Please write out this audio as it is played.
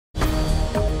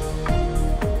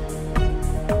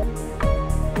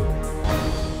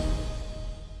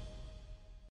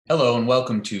Hello and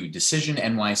welcome to Decision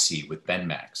NYC with Ben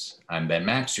Max. I'm Ben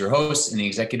Max, your host and the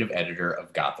executive editor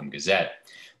of Gotham Gazette.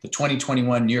 The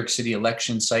 2021 New York City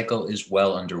election cycle is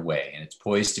well underway, and it's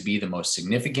poised to be the most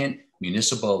significant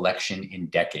municipal election in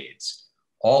decades.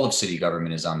 All of city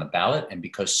government is on the ballot, and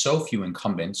because so few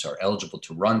incumbents are eligible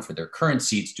to run for their current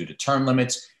seats due to term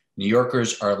limits, New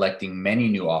Yorkers are electing many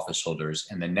new office holders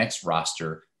and the next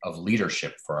roster of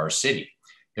leadership for our city.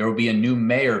 There will be a new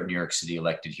mayor of New York City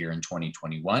elected here in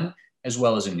 2021, as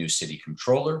well as a new city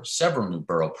controller, several new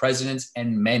borough presidents,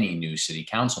 and many new city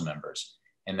council members.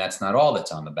 And that's not all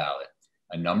that's on the ballot.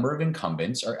 A number of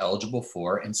incumbents are eligible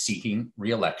for and seeking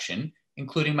re-election,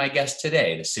 including my guest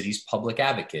today, the city's public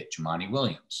advocate, Jumaane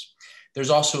Williams. There's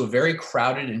also a very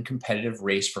crowded and competitive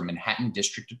race for Manhattan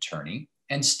District Attorney,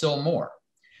 and still more.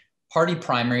 Party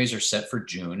primaries are set for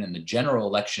June, and the general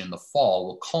election in the fall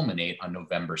will culminate on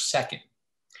November 2nd.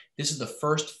 This is the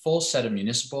first full set of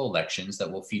municipal elections that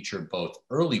will feature both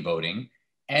early voting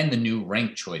and the new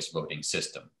ranked choice voting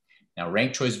system. Now,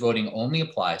 ranked choice voting only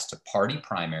applies to party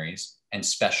primaries and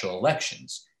special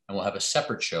elections, and we'll have a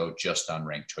separate show just on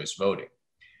ranked choice voting.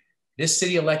 This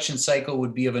city election cycle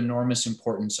would be of enormous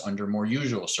importance under more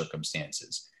usual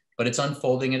circumstances, but it's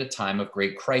unfolding at a time of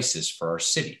great crisis for our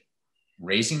city,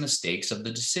 raising the stakes of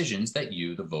the decisions that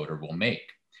you, the voter, will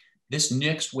make. This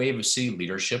next wave of city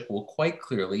leadership will quite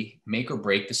clearly make or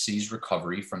break the city's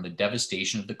recovery from the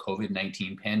devastation of the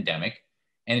COVID-19 pandemic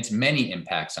and its many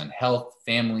impacts on health,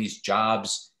 families,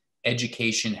 jobs,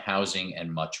 education, housing,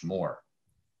 and much more.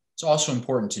 It's also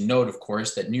important to note, of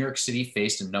course, that New York City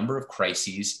faced a number of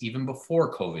crises even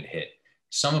before COVID hit.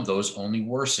 Some of those only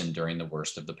worsened during the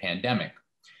worst of the pandemic.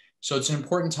 So it's an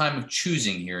important time of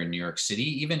choosing here in New York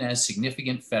City, even as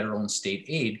significant federal and state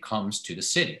aid comes to the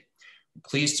city. I'm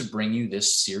pleased to bring you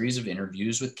this series of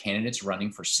interviews with candidates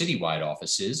running for citywide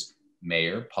offices,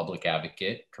 mayor, public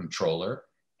advocate, controller,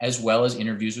 as well as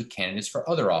interviews with candidates for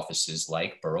other offices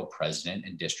like borough president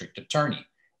and district attorney.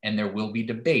 And there will be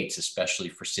debates, especially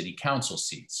for city council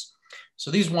seats. So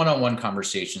these one-on-one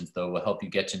conversations, though, will help you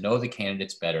get to know the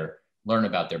candidates better, learn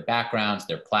about their backgrounds,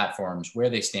 their platforms, where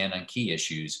they stand on key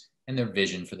issues, and their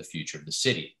vision for the future of the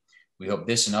city. We hope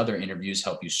this and other interviews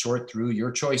help you sort through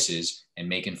your choices and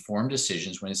make informed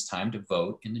decisions when it's time to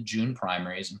vote in the June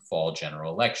primaries and fall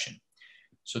general election.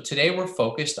 So today we're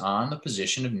focused on the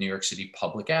position of New York City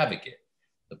Public Advocate.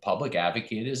 The Public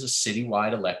Advocate is a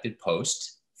citywide elected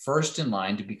post, first in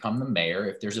line to become the mayor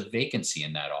if there's a vacancy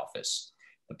in that office.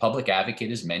 The Public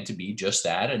Advocate is meant to be just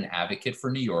that, an advocate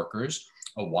for New Yorkers,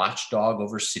 a watchdog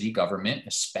over city government,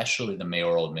 especially the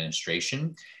mayoral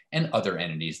administration, and other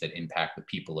entities that impact the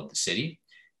people of the city,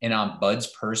 an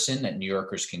ombudsperson that New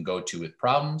Yorkers can go to with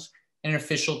problems, and an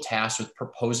official tasked with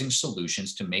proposing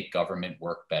solutions to make government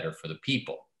work better for the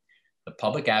people. The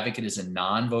Public Advocate is a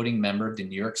non-voting member of the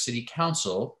New York City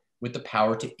Council with the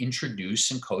power to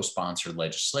introduce and co-sponsor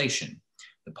legislation.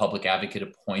 The Public Advocate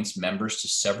appoints members to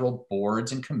several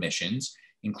boards and commissions,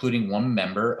 including one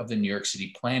member of the New York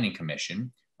City Planning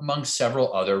Commission, among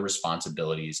several other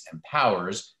responsibilities and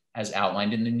powers as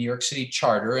outlined in the New York City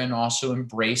Charter and also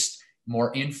embraced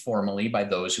more informally by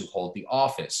those who hold the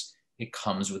office. It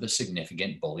comes with a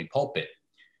significant bully pulpit.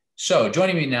 So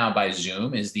joining me now by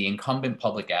Zoom is the incumbent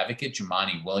public advocate,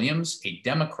 Jumaane Williams, a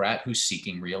Democrat who's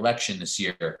seeking re-election this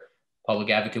year. Public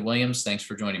Advocate Williams, thanks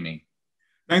for joining me.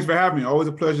 Thanks for having me. Always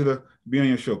a pleasure to be on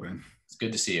your show, Ben. It's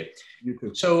good to see you. You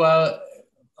too. So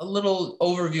a little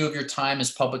overview of your time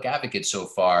as public advocate so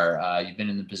far. You've been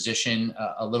in the position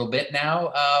a little bit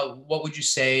now. What would you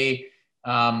say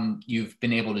you've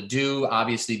been able to do?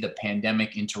 Obviously, the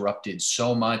pandemic interrupted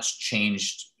so much,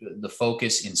 changed the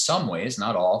focus in some ways,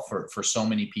 not all, for so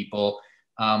many people.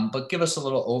 But give us a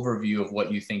little overview of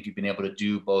what you think you've been able to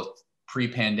do both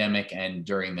pre-pandemic and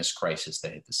during this crisis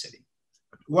that hit the city.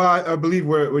 Well, I believe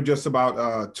we're just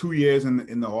about 2 years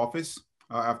in the office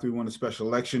after we won the special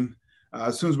election.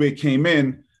 As soon as we came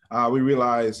in, we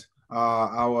realized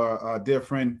our dear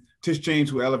friend Tish James,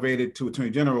 who elevated to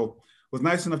Attorney General, was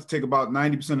nice enough to take about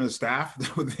 90% of the staff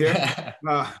that were there.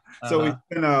 So we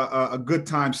spent a good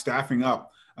time staffing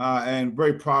up and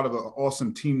very proud of an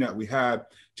awesome team that we had.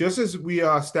 Just as we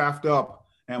staffed up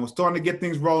and were starting to get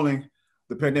things rolling,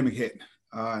 the pandemic hit.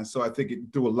 And so I think it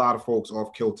threw a lot of folks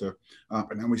off kilter.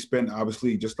 And then we spent,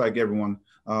 obviously, just like everyone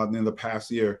in the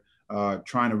past year,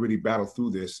 trying to really battle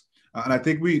through this. And I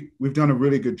think we've done a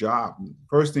really good job.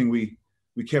 First thing, we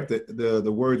kept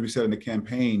the words we said in the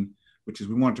campaign, which is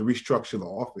we wanted to restructure the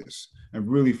office and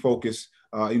really focus.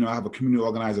 I have a community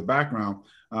organizer background,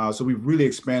 so we've really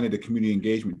expanded the community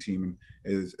engagement team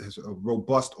and has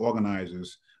robust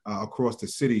organizers across the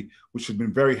city, which has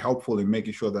been very helpful in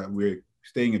making sure that we're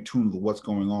staying in tune with what's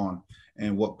going on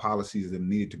and what policies that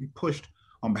needed to be pushed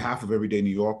on behalf of everyday New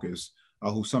Yorkers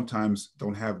who sometimes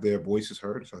don't have their voices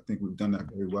heard. So I think we've done that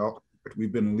very well. But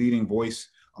we've been a leading voice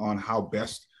on how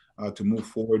best to move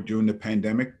forward during the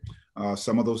pandemic.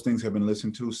 Some of those things have been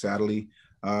listened to, sadly,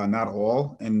 not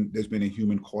all, and there's been a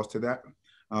human cost to that.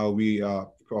 We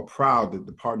are proud that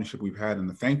the partnership we've had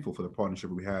and thankful for the partnership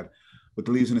we had with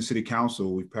the leaders in the city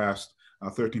council. We've passed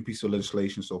 13 pieces of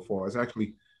legislation so far. It's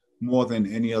actually more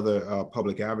than any other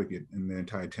public advocate in their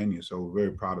entire tenure. So we're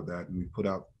very proud of that. And we put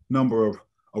out a number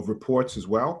of reports as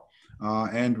well,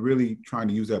 and really trying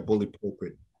to use that bully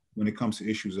pulpit when it comes to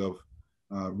issues of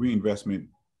reinvestment,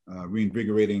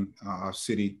 reinvigorating our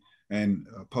city and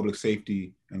public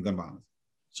safety and gun violence.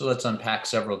 So let's unpack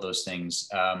several of those things.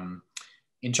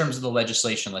 In terms of the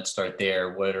legislation, let's start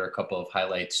there. What are a couple of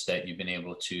highlights that you've been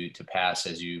able to pass,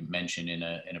 as you mentioned, in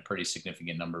a pretty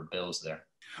significant number of bills there?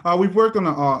 We've worked on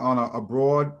a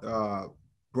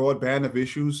broad band of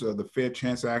issues. The Fair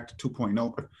Chance Act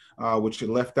 2.0, which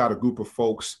left out a group of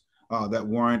folks that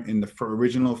weren't in the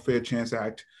original Fair Chance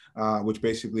Act, which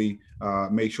basically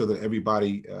made sure that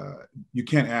everybody, you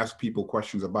can't ask people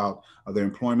questions about their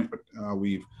employment.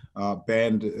 We've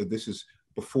banned, this is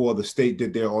before the state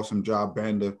did their awesome job,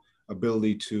 banned the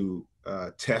ability to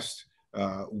test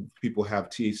people have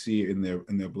THC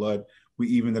in their blood. We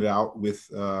evened it out with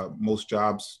most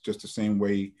jobs just the same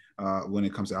way when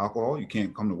it comes to alcohol. You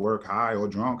can't come to work high or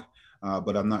drunk,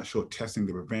 but I'm not sure testing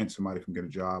to prevent somebody from getting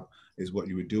a job is what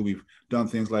you would do. We've done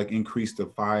things like increase the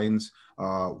fines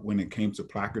when it came to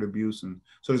placard abuse. And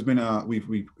so there's been,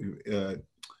 we've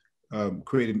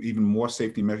created even more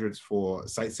safety measures for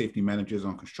site safety managers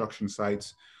on construction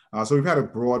sites. So we've had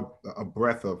a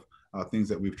breadth of things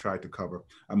that we've tried to cover.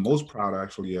 I'm most proud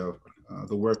actually of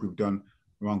the work we've done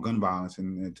around gun violence,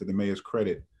 and to the mayor's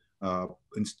credit,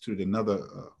 instituted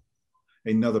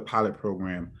another pilot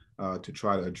program to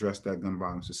try to address that gun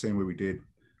violence the same way we did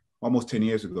almost 10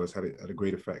 years ago. It's had a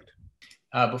great effect.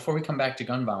 Before we come back to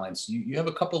gun violence, you have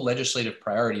a couple legislative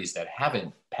priorities that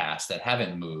haven't passed, that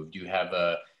haven't moved. You have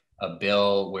a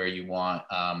bill where you want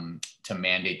to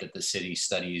mandate that the city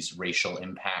studies racial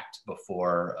impact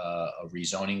before a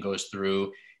rezoning goes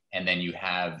through. And then you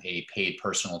have a paid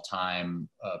personal time,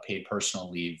 paid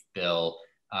personal leave bill.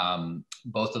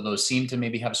 Both of those seem to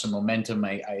maybe have some momentum.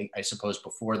 I suppose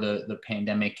before the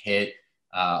pandemic hit,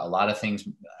 a lot of things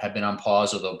have been on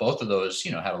pause, although both of those,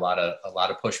 had a lot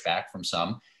of pushback from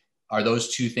some. Are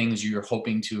those two things you're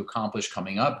hoping to accomplish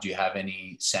coming up? Do you have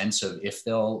any sense of if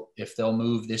they'll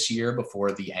move this year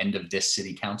before the end of this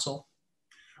city council?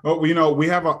 Well, we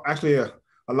have actually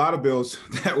a lot of bills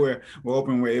that we're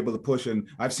hoping we're able to push. And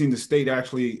I've seen the state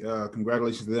actually,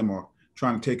 congratulations to them, are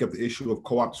trying to take up the issue of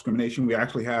co-op discrimination. We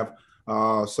actually have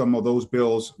some of those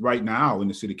bills right now in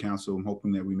the city council. I'm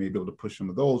hoping that we may be able to push some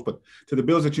of those. But to the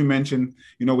bills that you mentioned,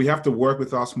 we have to work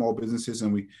with our small businesses,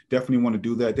 and we definitely want to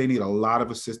do that. They need a lot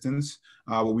of assistance.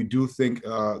 But we do think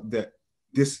that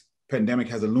this pandemic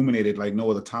has illuminated, like no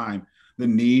other time, the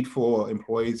need for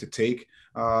employees to take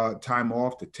time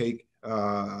off, to take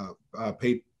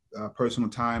paid personal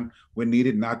time when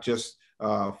needed, not just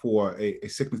for a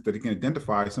sickness that you can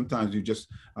identify. Sometimes you just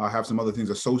have some other things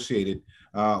associated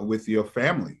with your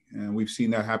family. And we've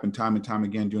seen that happen time and time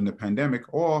again during the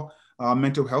pandemic. Or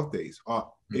mental health days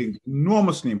are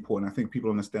enormously important. I think people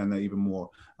understand that even more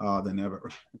than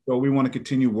ever. So we want to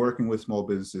continue working with small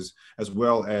businesses as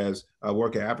well as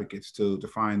worker advocates to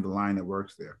find the line that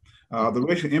works there. The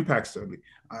racial impact study,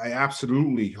 I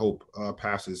absolutely hope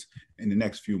passes in the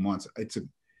next few months. It's an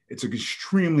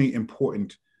extremely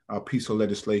important piece of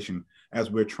legislation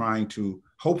as we're trying to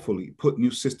hopefully put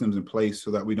new systems in place so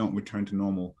that we don't return to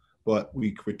normal, but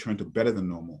we return to better than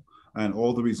normal. And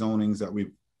all the rezonings that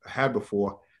we've had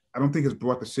before, I don't think has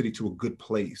brought the city to a good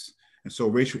place. And so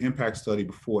racial impact study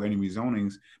before any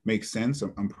rezonings makes sense.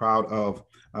 I'm proud of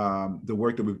the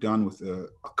work that we've done with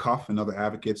CUF and other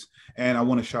advocates. And I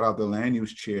want to shout out the land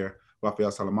use chair,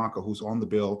 Rafael Salamanca, who's on the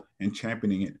bill and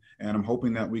championing it. And I'm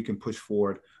hoping that we can push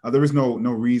forward. There is no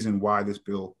reason why this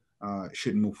bill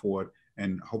shouldn't move forward,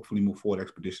 and hopefully move forward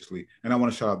expeditiously. And I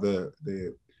want to shout out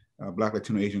the Black,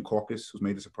 Latino, Asian caucus, who's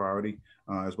made this a priority,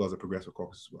 as well as the Progressive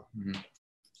caucus as well. Mm-hmm.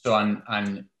 So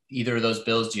on either of those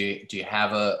bills, do you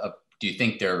have do you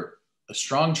think they're a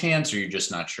strong chance, or you're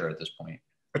just not sure at this point?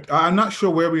 I'm not sure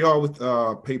where we are with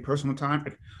paid personal time.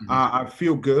 I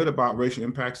feel good about racial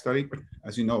impact study.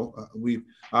 As you know,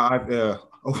 I've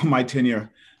over my tenure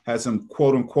had some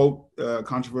quote unquote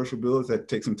controversial bills that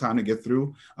take some time to get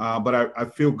through. But I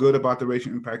feel good about the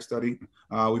racial impact study.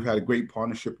 We've had a great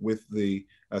partnership with the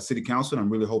city council. And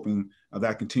I'm really hoping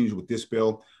that continues with this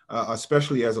bill,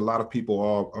 especially as a lot of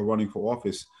people are running for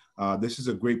office. This is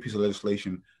a great piece of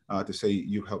legislation to say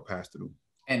you helped pass through.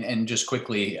 And just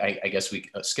quickly, I guess we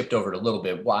skipped over it a little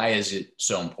bit. Why is it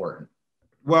so important?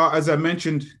 Well, as I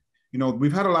mentioned,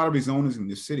 we've had a lot of rezonings in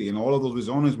this city, and all of those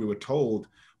rezonings we were told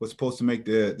was supposed to make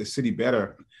the city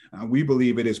better. We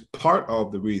believe it is part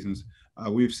of the reasons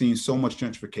we've seen so much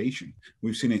gentrification.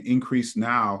 We've seen an increase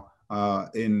now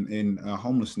in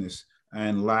homelessness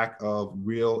and lack of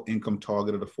real income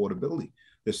targeted affordability.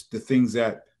 There's the things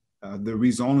that the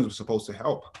rezonings were supposed to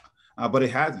help. But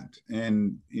it hasn't.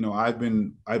 And,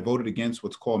 I voted against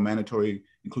what's called mandatory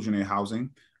inclusionary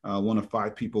housing, one of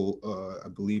 5 people, I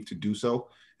believe, to do so.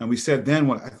 And we said then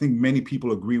what I think many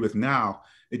people agree with now,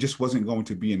 it just wasn't going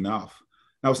to be enough.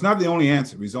 Now, it's not the only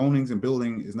answer. Rezonings and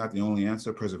building is not the only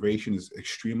answer. Preservation is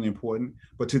extremely important.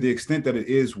 But to the extent that it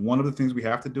is one of the things we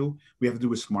have to do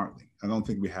it smartly. I don't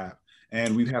think we have.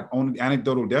 And we have only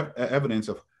anecdotal evidence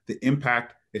of the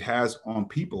impact it has on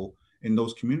people in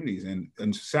those communities.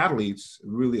 And sadly, it's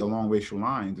really along racial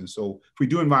lines. And so if we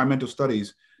do environmental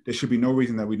studies, there should be no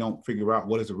reason that we don't figure out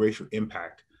what is the racial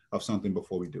impact of something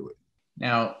before we do it.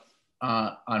 Now,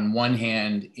 on one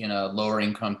hand, in a lower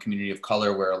income community of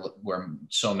color where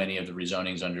so many of the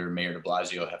rezonings under Mayor de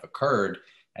Blasio have occurred,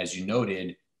 as you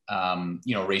noted,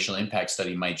 racial impact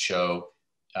study might show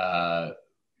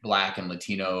Black and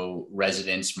Latino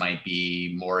residents might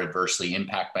be more adversely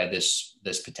impacted by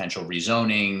this potential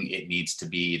rezoning. It needs to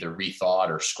be either rethought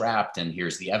or scrapped. And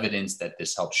here's the evidence that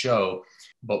this helps show.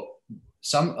 But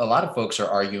a lot of folks are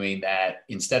arguing that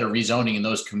instead of rezoning in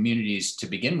those communities to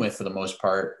begin with, for the most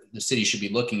part, the city should be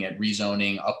looking at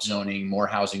rezoning, upzoning, more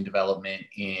housing development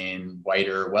in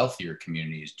whiter, wealthier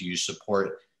communities. Do you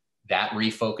support that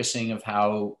refocusing of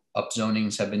how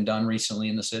upzonings have been done recently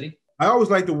in the city? I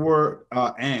always like the word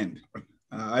and.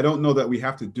 I don't know that we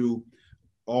have to do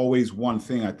always one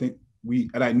thing. I think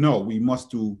I know we must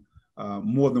do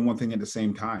more than one thing at the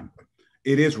same time.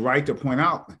 It is right to point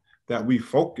out that we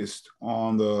focused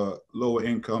on the lower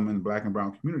income and Black and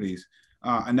brown communities.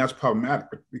 And that's problematic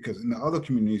because in the other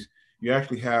communities, you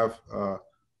actually have,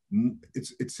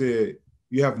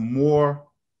 you have more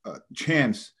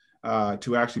chance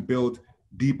to actually build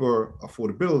deeper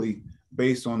affordability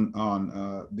based on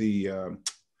the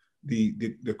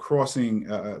crossing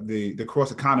the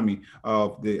cross economy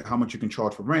of how much you can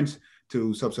charge for rents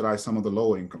to subsidize some of the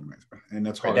lower income rents, and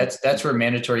that's hard. Right, that's where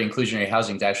mandatory inclusionary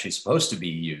housing is actually supposed to be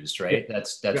used, right? Yeah.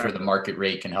 That's exactly where the market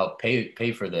rate can help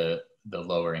pay for the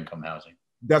lower income housing.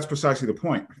 That's precisely the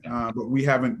point. Yeah. But we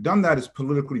haven't done that. It's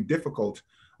politically difficult,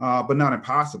 but not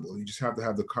impossible. You just have to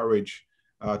have the courage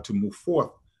to move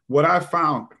forth. What I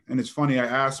found, and it's funny, I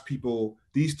asked people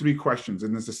these 3 questions,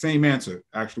 and it's the same answer,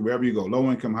 actually, wherever you go: low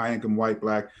income, high income, white,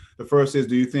 Black. The first is,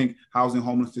 do you think housing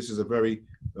homelessness is a very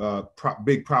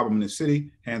big problem in the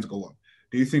city? Hands go up.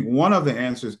 Do you think one of the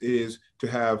answers is to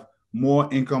have more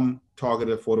income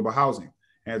targeted affordable housing?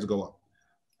 Hands go up.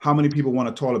 How many people want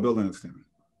a taller building extension?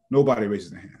 Nobody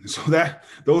raises their hand. So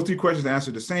those 3 questions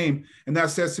answer the same. And that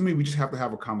says to me, we just have to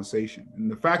have a conversation.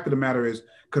 And the fact of the matter is,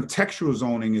 contextual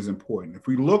zoning is important. If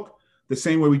we look the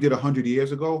same way we did 100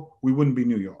 years ago, we wouldn't be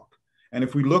New York. And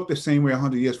if we look the same way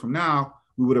 100 years from now,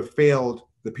 we would have failed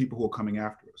the people who are coming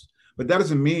after us. But that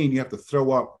doesn't mean you have to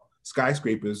throw up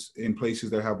skyscrapers in places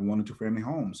that have 1 and 2 family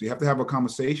homes. You have to have a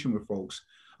conversation with folks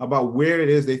about where it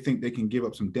is they think they can give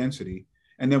up some density.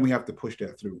 And then we have to push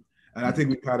that through. And I think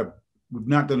we've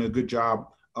not done a good job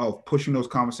of pushing those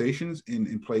conversations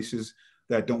in places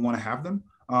that don't want to have them.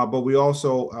 But we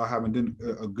also haven't done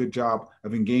a good job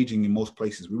of engaging in most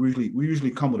places. We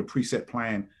usually come with a preset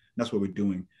plan. And that's what we're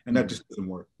doing. And that just doesn't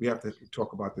work. We have to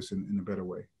talk about this in a better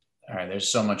way. All right, there's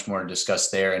so much more to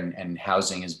discuss there, and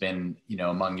housing has been,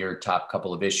 among your top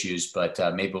couple of issues, but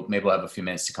maybe we'll have a few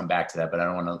minutes to come back to that, but I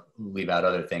don't want to leave out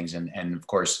other things. And of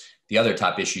course, the other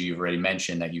top issue you've already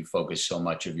mentioned that you focus so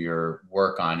much of your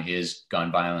work on is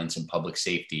gun violence and public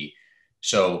safety.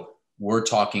 So we're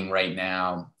talking right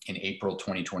now in April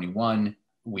 2021,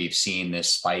 we've seen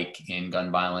this spike in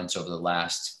gun violence over the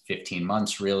last 15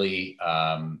 months, really,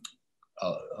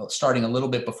 starting a little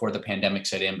bit before the pandemic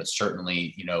set in, but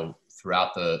certainly,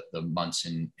 throughout the months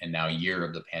and now year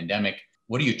of the pandemic.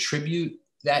 What do you attribute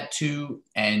that to?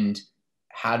 And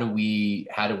how do we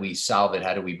solve it?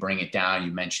 How do we bring it down?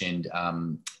 You mentioned,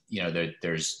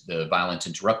 there's the violence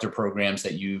interrupter programs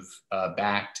that you've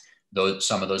backed.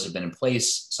 Some of those have been in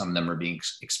place. Some of them are being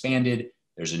expanded.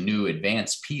 There's a new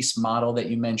advanced peace model that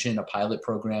you mentioned, a pilot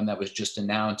program that was just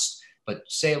announced. But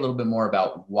say a little bit more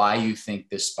about why you think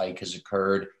this spike has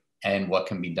occurred and what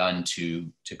can be done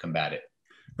to combat it.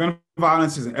 Gun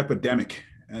violence is an epidemic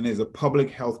and is a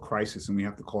public health crisis, and we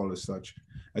have to call it as such.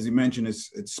 As you mentioned,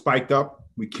 it's spiked up.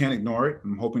 We can't ignore it.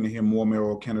 I'm hoping to hear more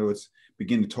mayoral candidates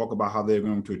begin to talk about how they're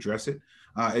going to address it.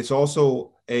 It's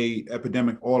also an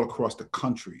epidemic all across the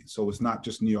country. So it's not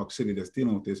just New York City that's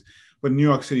dealing with this, but New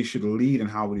York City should lead in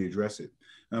how we address it.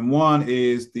 And one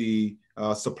is the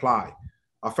supply.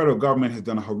 Our federal government has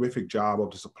done a horrific job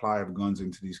of the supply of guns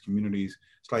into these communities.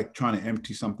 It's like trying to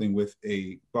empty something with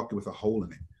a bucket with a hole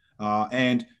in it.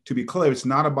 And to be clear, it's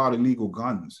not about illegal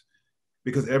guns,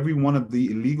 because every one of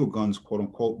the illegal guns, quote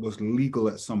unquote, was legal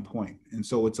at some point. And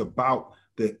so it's about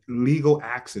the legal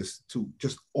access to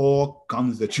just all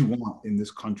guns that you want in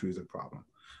this country is a problem.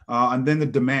 And then the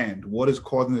demand, what is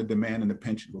causing the demand and the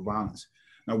penchant for violence?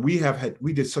 Now we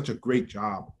did such a great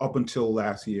job up until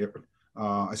last year,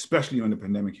 especially when the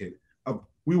pandemic hit.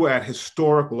 We were at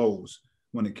historic lows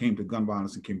when it came to gun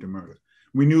violence and came to murder.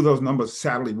 We knew those numbers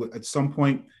sadly would at some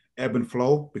point ebb and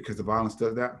flow because the violence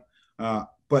does that.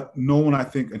 But no one, I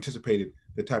think, anticipated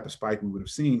the type of spike we would have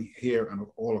seen here and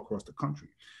all across the country.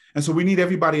 And so we need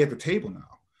everybody at the table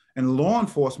now. And law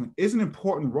enforcement is an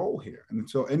important role here. And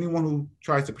so anyone who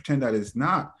tries to pretend that is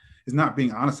not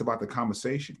being honest about the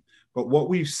conversation. But what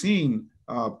we've seen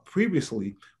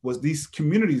previously was these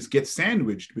communities get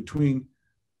sandwiched between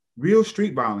real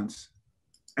street violence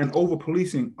and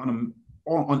over-policing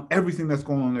on everything that's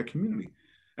going on in their community.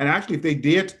 And actually, if they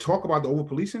dare to talk about the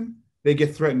over-policing, they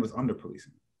get threatened with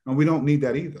under-policing. And we don't need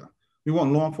that either. We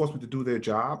want law enforcement to do their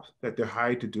job that they're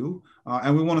hired to do,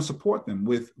 and we want to support them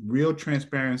with real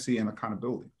transparency and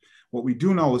accountability. What we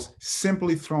do know is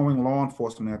simply throwing law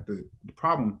enforcement at the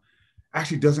problem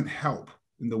actually doesn't help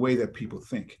in the way that people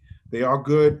think. They are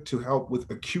good to help with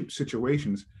acute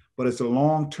situations, but it's a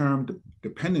long-term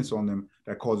dependence on them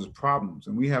that causes problems.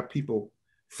 And we have people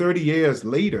 30 years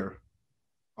later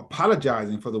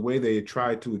apologizing for the way they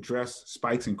tried to address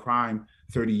spikes in crime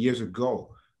 30 years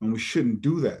ago. And we shouldn't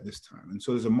do that this time. And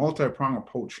so there's a multi-pronged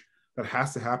approach that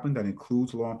has to happen that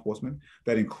includes law enforcement,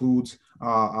 that includes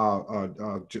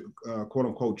quote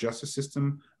unquote justice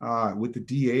system with the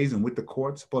DAs and with the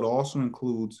courts, but also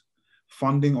includes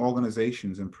funding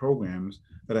organizations and programs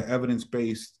that are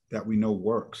evidence-based that we know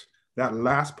works. That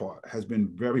last part has been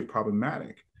very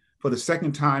problematic. For the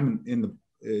second time in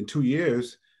 2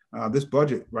 years, this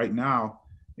budget right now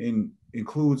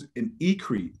includes an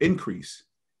increase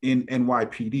in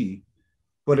NYPD,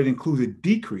 but it includes a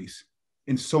decrease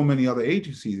in so many other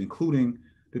agencies, including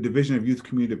the Division of Youth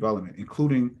Community Development,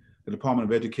 including the Department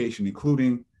of Education,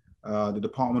 including the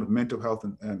Department of Mental Health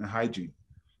and Hygiene.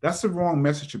 That's the wrong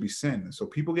message to be sent. And so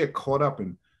people get caught up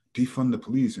in defund the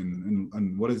police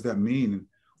and what does that mean? And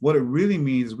what it really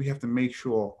means is we have to make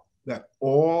sure that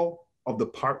all of the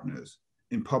partners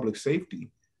in public safety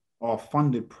are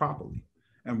funded properly.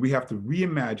 And we have to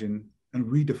reimagine and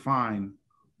redefine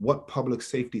what public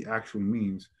safety actually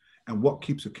means and what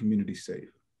keeps a community safe.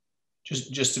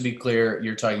 Just to be clear,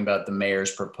 you're talking about the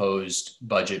mayor's proposed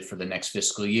budget for the next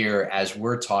fiscal year. As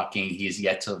we're talking, he is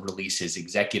yet to release his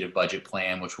executive budget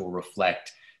plan, which will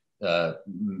reflect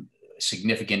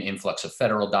significant influx of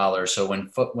federal dollars. So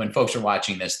when folks are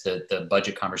watching this, the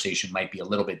budget conversation might be a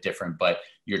little bit different, but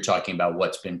you're talking about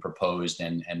what's been proposed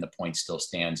and the point still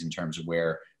stands in terms of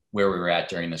where we were at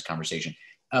during this conversation.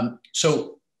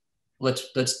 So let's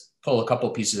pull a couple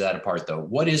pieces of that apart though.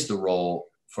 What is the role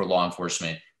for law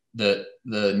enforcement? The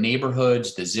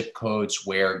neighborhoods, the zip codes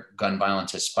where gun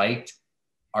violence has spiked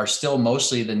are still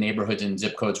mostly the neighborhoods and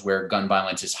zip codes where gun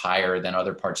violence is higher than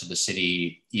other parts of the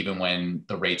city, even when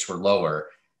the rates were lower.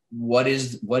 What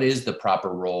is the proper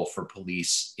role for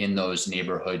police in those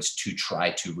neighborhoods to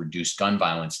try to reduce gun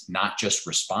violence, not just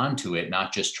respond to it,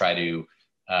 not just try to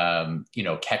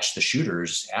catch the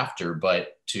shooters after,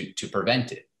 but to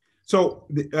prevent it? So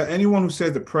anyone who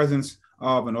says the presence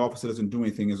of an officer doesn't do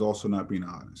anything is also not being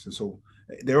honest. And so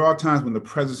there are times when the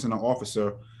presence of an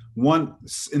officer, one,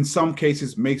 in some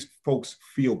cases, makes folks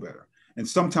feel better. And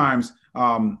sometimes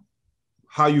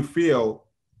how you feel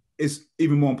is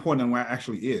even more important than what it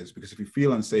actually is, because if you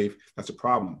feel unsafe, that's a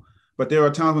problem. But there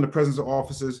are times when the presence of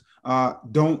officers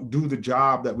don't do the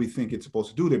job that we think it's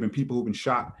supposed to do. There have been people who've been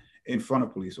shot in front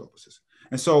of police officers.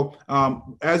 And so,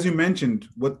 as you mentioned,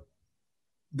 what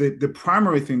the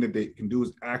primary thing that they can do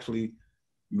is actually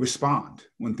respond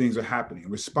when things are happening,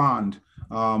 respond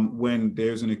when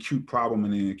there's an acute problem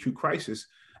and an acute crisis.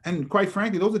 And quite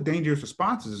frankly, those are dangerous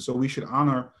responses. So we should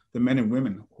honor the men and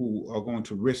women who are going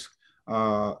to risk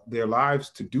their lives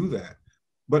to do that.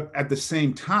 But at the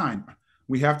same time,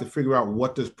 we have to figure out,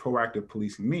 what does proactive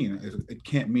policing mean? It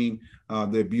can't mean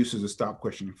the abuses of stop,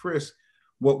 question, and frisk.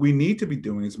 What we need to be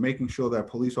doing is making sure that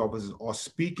police officers are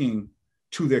speaking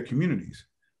to their communities.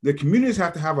 The communities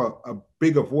have to have a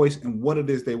bigger voice in what it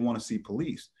is they want to see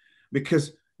policed,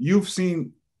 because you've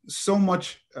seen so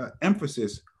much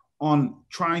emphasis on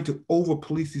trying to over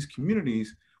police these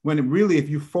communities, when really, if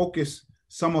you focus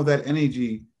some of that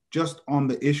energy just on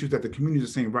the issues that the communities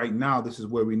are saying right now, this is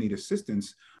where we need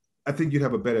assistance, I think you'd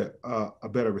have a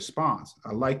better response.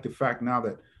 I like the fact now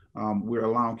that we're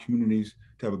allowing communities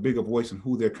to have a bigger voice in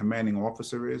who their commanding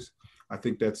officer is. I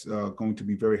think that's going to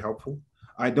be very helpful.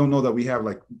 I don't know that we have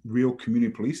like real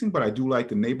community policing, but I do like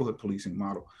the neighborhood policing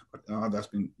model that's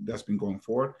been going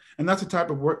forward. And that's the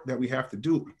type of work that we have to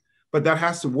do. But that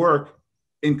has to work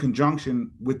in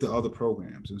conjunction with the other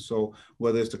programs. And so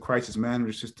whether it's the crisis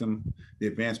management system, the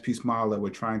advanced peace model that we're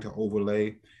trying to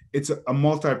overlay, it's a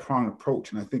multi-pronged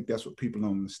approach. And I think that's what people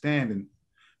don't understand. And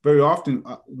very often,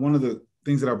 one of the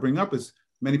things that I bring up is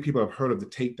many people have heard of the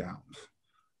takedowns.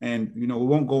 And, we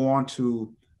won't go on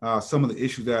to some of the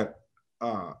issues that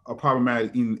are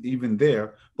problematic even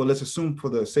there, but let's assume for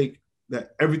the sake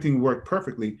that everything worked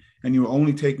perfectly and you were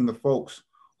only taking the folks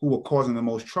who were causing the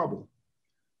most trouble.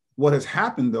 What has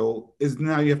happened, though, is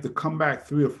now you have to come back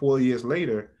 3 or 4 years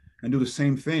later and do the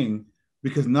same thing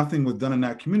because nothing was done in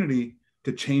that community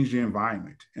to change the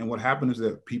environment. And what happened is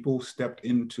that people stepped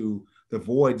into the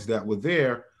voids that were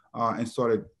there and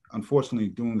started, unfortunately,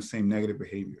 doing the same negative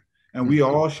behavior. And we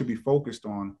all should be focused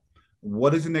on,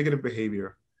 what is the negative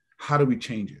behavior? How do we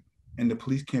change it? And the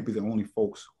police can't be the only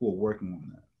folks who are working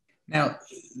on that. Now,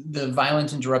 the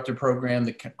violent interrupter program,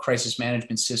 the crisis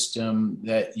management system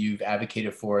that you've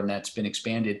advocated for and that's been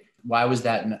expanded, why was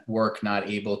that work not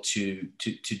able to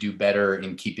do better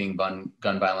in keeping gun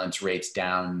violence rates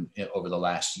down over the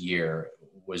last year?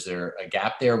 Was there a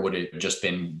gap there? Would it have just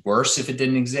been worse if it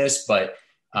didn't exist? But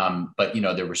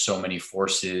there were so many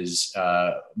forces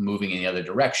moving in the other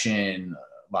direction,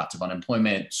 lots of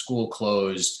unemployment, school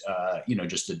closed,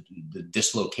 just the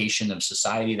dislocation of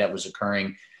society that was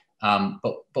occurring.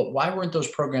 But why weren't those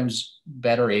programs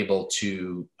better able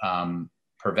to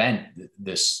prevent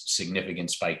this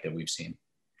significant spike that we've seen?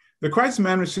 The crisis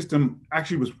management system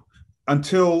actually was,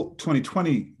 until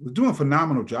 2020, was doing a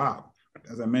phenomenal job.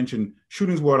 As I mentioned,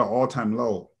 shootings were at an all-time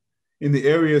low. In the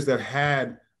areas that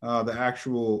had the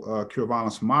actual cure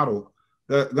violence model,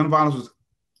 the gun violence was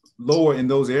lower in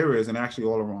those areas and actually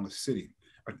all around the city.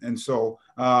 And so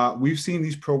we've seen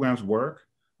these programs work.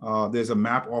 There's a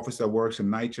MAP office that works in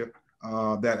NYC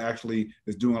that actually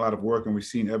is doing a lot of work, and we've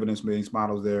seen evidence-based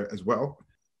models there as well.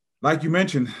 Like you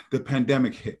mentioned, the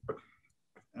pandemic hit.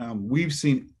 We've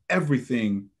seen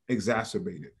everything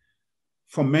exacerbated,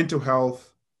 from mental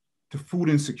health to food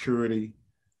insecurity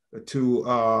to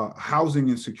housing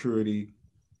insecurity.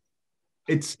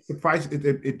 It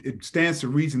stands to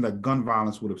reason that gun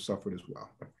violence would have suffered as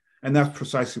well. And that's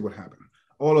precisely what happened.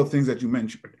 All of the things that you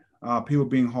mentioned, people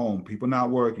being home, people not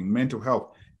working, mental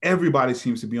health, everybody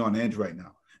seems to be on edge right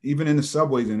now. Even in the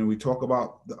subways, and we talk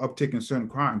about the uptick in certain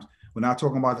crimes, we're not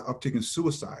talking about the uptick in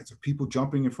suicides, of people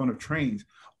jumping in front of trains.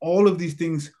 All of these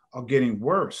things are getting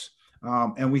worse,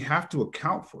 and we have to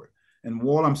account for it. And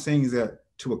all I'm saying is that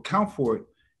to account for it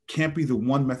can't be the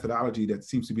one methodology that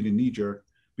seems to be the knee-jerk,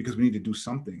 because we need to do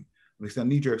something. Because that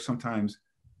knee-jerk sometimes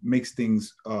makes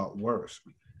things worse.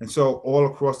 And so all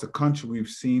across the country, we've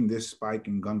seen this spike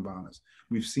in gun violence.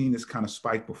 We've seen this kind of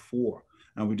spike before,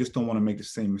 and we just don't want to make the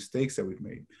same mistakes that we've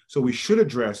made. So we should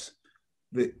address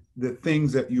the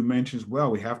things that you mentioned as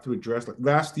well. We have to address, like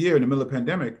last year in the middle of the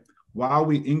pandemic, while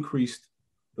we increased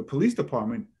the police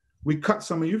department, we cut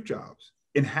some of youth jobs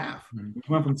in half. Mm-hmm. We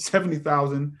went from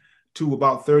 70,000 to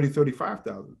about 30,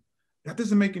 35,000. That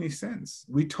doesn't make any sense.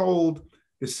 We told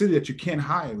the city that you can't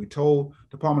hire. We told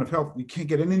Department of Health, we can't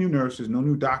get any new nurses, no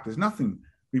new doctors, nothing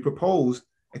we proposed,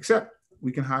 except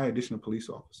we can hire additional police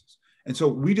officers. And so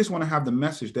we just want to have the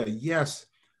message that, yes,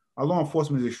 our law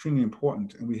enforcement is extremely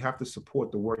important and we have to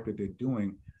support the work that they're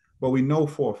doing. But we know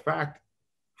for a fact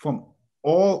from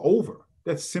all over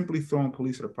that simply throwing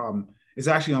police at a problem is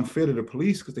actually unfair to the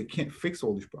police because they can't fix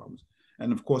all these problems.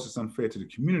 And of course, it's unfair to the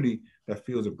community that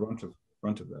feels the brunt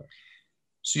of that.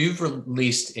 So you've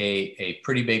released a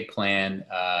pretty big plan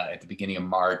at the beginning of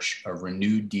March, a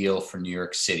renewed deal for New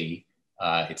York City.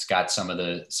 It's got some of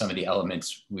the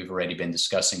elements we've already been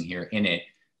discussing here in it.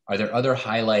 Are there other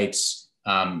highlights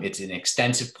It's an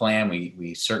extensive plan.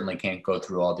 We certainly can't go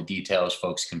through all the details.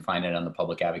 Folks can find it on the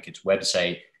Public Advocate's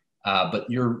website. But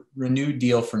your renewed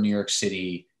deal for New York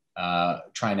City,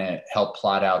 trying to help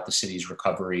plot out the city's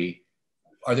recovery.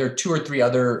 Are there 2 or 3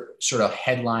 other sort of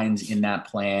headlines in that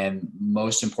plan,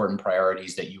 most important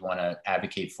priorities that you want to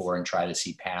advocate for and try to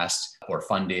see passed or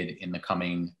funded in the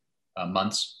coming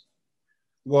months?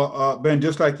 Well, Ben,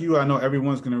 just like you, I know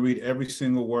everyone's going to read every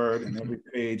single word and every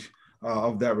page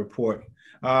of that report.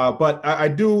 But I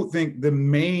do think the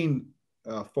main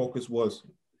focus was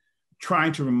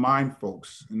trying to remind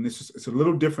folks, and it's a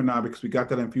little different now because we got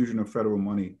that infusion of federal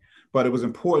money, but it was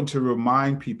important to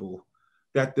remind people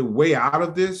that the way out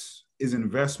of this is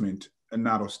investment and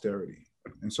not austerity.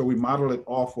 And so we modeled it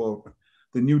off of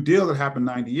the New Deal that happened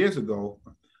 90 years ago,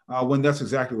 when that's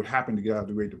exactly what happened to get out of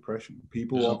the Great Depression.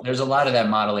 There's a lot of that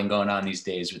modeling going on these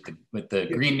days with the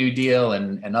Green New Deal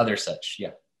and other such. Yeah.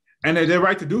 And they're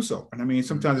right to do so. And I mean,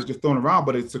 sometimes it's just thrown around,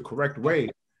 but it's the correct way.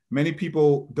 Many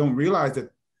people don't realize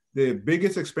that the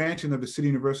biggest expansion of the City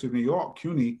University of New York,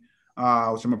 CUNY,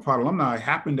 which I'm a proud alumni,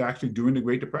 happened actually during the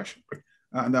Great Depression.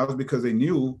 And that was because they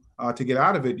knew to get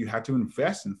out of it, you had to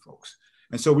invest in folks.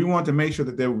 And so we wanted to make sure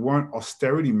that there weren't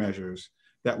austerity measures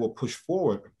that will push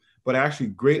forward, but actually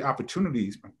great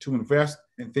opportunities to invest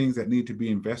in things that need to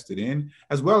be invested in,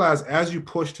 as well as you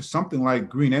push to something like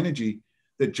green energy,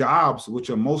 the jobs, which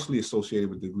are mostly associated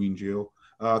with the Green Deal,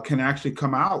 can actually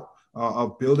come out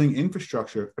of building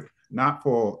infrastructure, not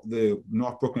for the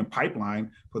North Brooklyn pipeline,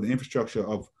 for the infrastructure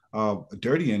of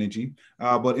dirty energy,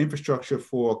 but infrastructure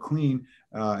for clean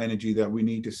energy that we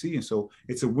need to see. And so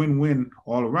it's a win-win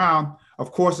all around.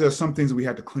 Of course, there's some things that we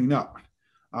had to clean up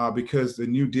because the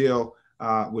New Deal,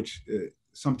 which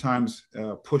sometimes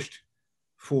pushed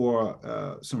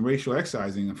for some racial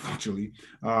excising, unfortunately,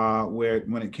 where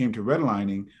when it came to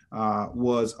redlining,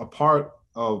 was a part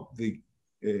of the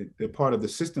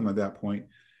system at that point.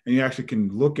 And you actually can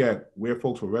look at where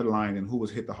folks were redlined and who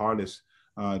was hit the hardest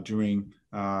during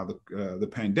the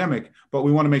pandemic, but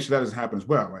we want to make sure that doesn't happen as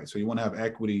well, right? So you want to have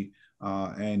equity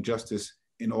and justice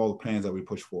in all the plans that we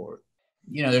push forward.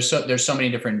 You know, there's so many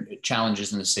different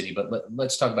challenges in the city, but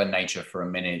let's talk about NYCHA for a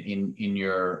minute. In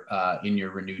your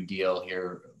renewed deal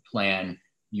here plan,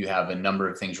 you have a number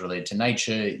of things related to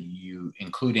NYCHA,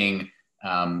 including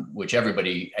which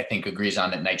everybody I think agrees on,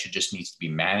 that NYCHA just needs to be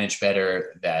managed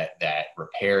better, that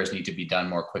repairs need to be done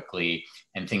more quickly,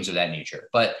 and things of that nature.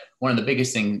 But one of the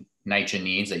biggest things NYCHA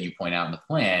needs, that you point out in the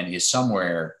plan, is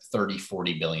somewhere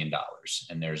 $30-40 billion.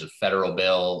 And there's a federal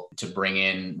bill to bring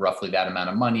in roughly that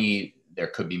amount of money. There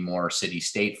could be more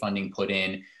city-state funding put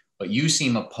in, but you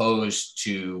seem opposed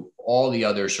to all the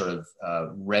other sort of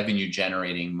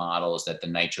revenue-generating models that the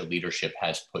NYCHA leadership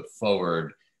has put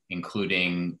forward,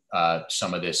 including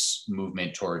some of this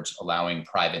movement towards allowing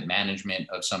private management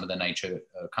of some of the NYCHA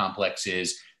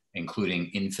complexes, including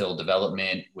infill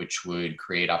development, which would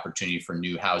create opportunity for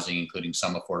new housing, including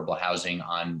some affordable housing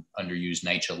on underused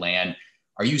NYCHA land.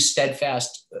 Are you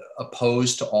steadfast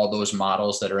opposed to all those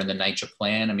models that are in the NYCHA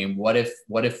plan? I mean, what if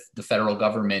the federal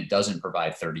government doesn't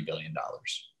provide $30 billion?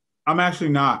 I'm actually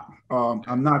not.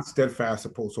 I'm not steadfast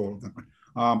opposed to all of them.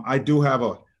 I do have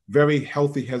a very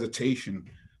healthy hesitation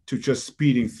to just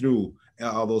speeding through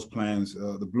all those plans,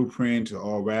 the blueprint,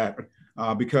 all that,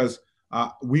 because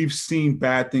we've seen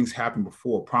bad things happen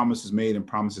before, promises made and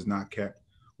promises not kept.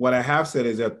 What I have said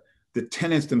is that the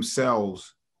tenants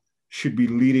themselves should be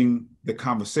leading the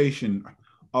conversation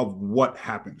of what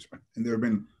happens. And there have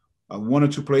been 1 or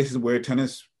 2 places where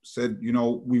tenants said, you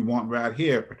know, we want RAD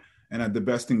here. And the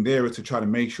best thing there is to try to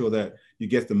make sure that you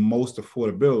get the most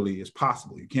affordability as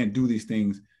possible. You can't do these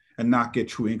things and not get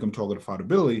true income target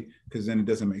affordability, because then it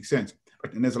doesn't make sense.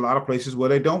 And there's a lot of places where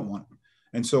they don't want it.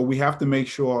 And so we have to make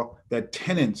sure that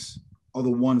tenants are the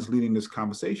ones leading this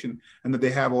conversation and that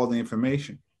they have all the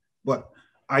information. But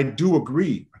I do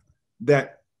agree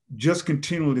that just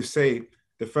continually to say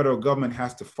the federal government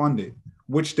has to fund it,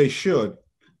 which they should,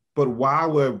 but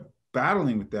while we're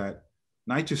battling with that,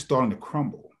 NYCHA is starting to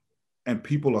crumble and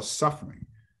people are suffering,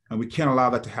 and we can't allow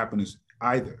that to happen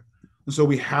either. And so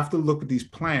we have to look at these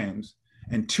plans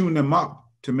and tune them up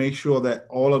to make sure that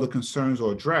all of the concerns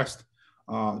are addressed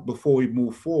before we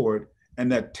move forward,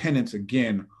 and that tenants,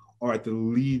 again, are at the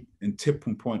lead and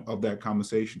tipping point of that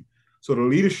conversation. So the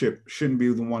leadership shouldn't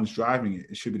be the ones driving it.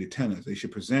 It should be the tenants. They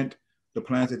should present the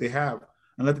plans that they have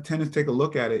and let the tenants take a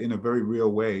look at it in a very real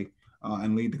way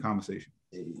and lead the conversation.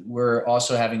 We're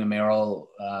also having a mayoral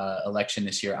election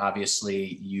this year.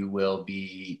 Obviously, you will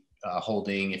be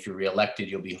holding, if you're reelected,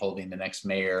 you'll be holding the next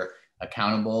mayor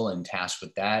accountable and tasked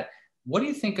with that. What do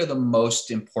you think are the most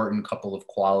important couple of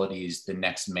qualities the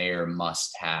next mayor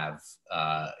must have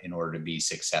in order to be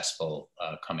successful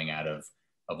coming out of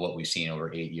what we've seen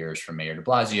over 8 years from Mayor de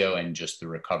Blasio and just the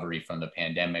recovery from the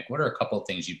pandemic? What are a couple of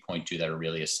things you point to that are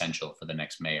really essential for the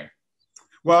next mayor?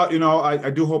 Well, I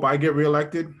do hope I get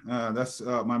reelected. That's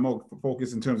my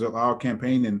focus in terms of our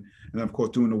campaign and of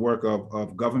course, doing the work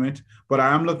of government. But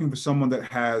I am looking for someone that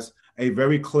has a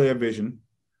very clear vision,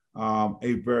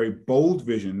 a very bold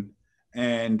vision,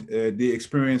 and the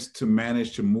experience to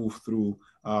manage to move through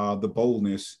the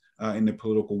boldness in the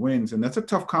political winds. And that's a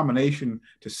tough combination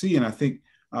to see. And I think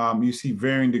you see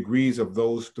varying degrees of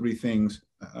those three things,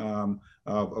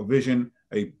 a vision,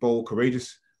 a bold,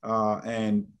 courageous,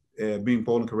 and being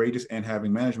bold and courageous and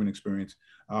having management experience.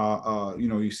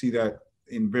 You see that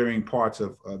in varying parts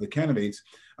of the candidates.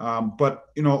 But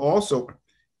also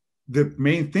the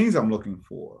main things I'm looking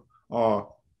for are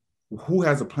who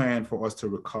has a plan for us to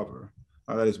recover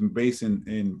that is based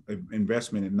in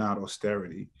investment and not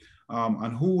austerity,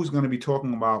 and who's going to be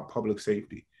talking about public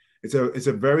safety. It's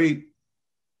a very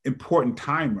important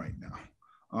time right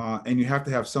now, and you have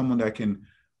to have someone that can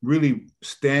really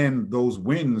stand those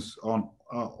winds on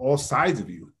all sides of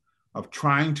you, of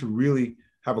trying to really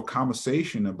have a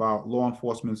conversation about law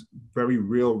enforcement's very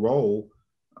real role,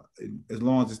 as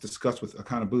long as it's discussed with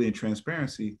accountability and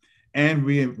transparency, and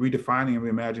redefining and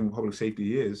reimagining what public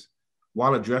safety is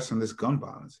while addressing this gun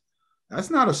violence. That's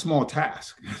not a small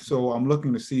task. So I'm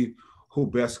looking to see who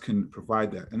best can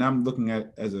provide that. And I'm looking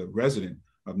at as a resident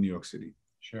of New York City.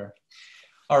 Sure.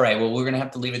 All right, well, we're going to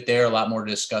have to leave it there. A lot more to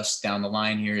discuss down the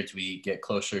line here as we get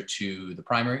closer to the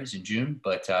primaries in June.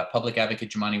 But Public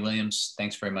Advocate Jumaane Williams,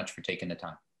 thanks very much for taking the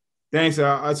time. Thanks.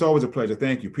 It's always a pleasure.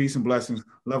 Thank you. Peace and blessings.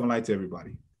 Love and light to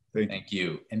everybody. Thank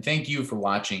you. And thank you for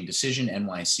watching Decision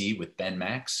NYC with Ben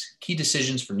Max. Key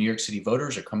decisions for New York City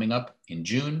voters are coming up in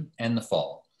June and the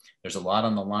fall. There's a lot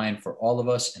on the line for all of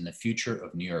us in the future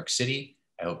of New York City.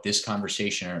 I hope this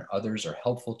conversation and others are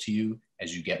helpful to you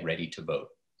as you get ready to vote.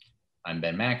 I'm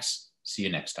Ben Max. See you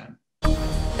next time.